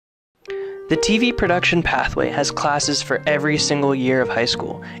The TV production pathway has classes for every single year of high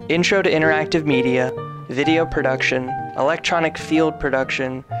school. Intro to Interactive Media, Video Production, Electronic Field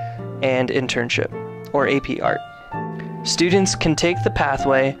Production, and Internship, or AP Art. Students can take the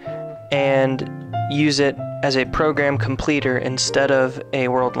pathway and use it as a program completer instead of a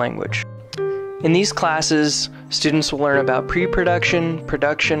world language. In these classes, students will learn about pre-production,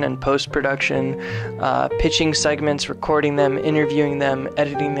 production, and post-production, pitching segments, recording them, interviewing them,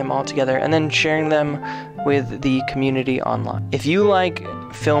 editing them all together, and then sharing them with the community online. If you like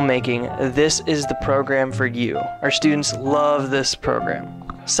filmmaking, this is the program for you. Our students love this program.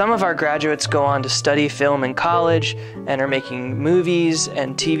 Some of our graduates go on to study film in college and are making movies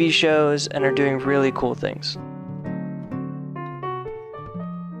and TV shows and are doing really cool things.